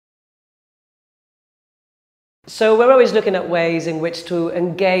So we're always looking at ways in which to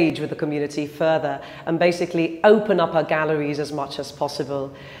engage with the community further and basically open up our galleries as much as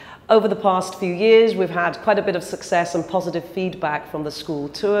possible. Over the past few years, we've had quite a bit of success and positive feedback from the school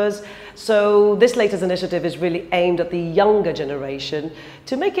tours. So this latest initiative is really aimed at the younger generation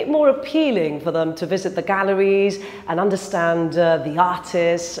to make it more appealing for them to visit the galleries and understand the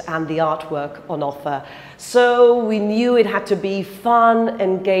artists and the artwork on offer. So we knew it had to be fun,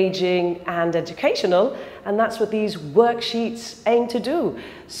 engaging and educational, and that's what these worksheets aim to do.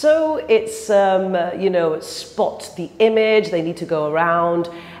 So it's, spot the image, they need to go around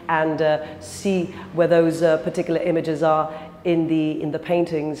and see where those particular images are in the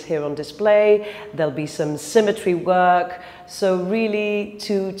paintings here on display. There'll be some symmetry work, so really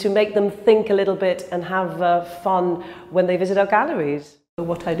to make them think a little bit and have fun when they visit our galleries.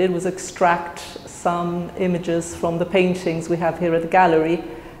 What I did was extract some images from the paintings we have here at the gallery,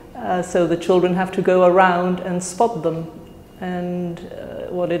 so the children have to go around and spot them. And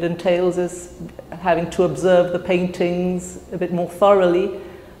what it entails is having to observe the paintings a bit more thoroughly.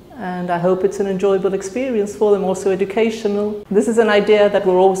 And I hope it's an enjoyable experience for them, also educational. This is an idea that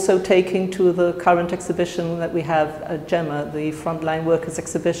we're also taking to the current exhibition that we have at GEMA, the Frontline Workers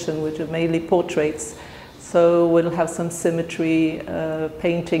exhibition, which are mainly portraits. So we'll have some symmetry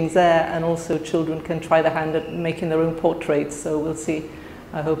paintings there, and also children can try their hand at making their own portraits. So we'll see.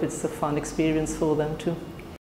 I hope it's a fun experience for them too.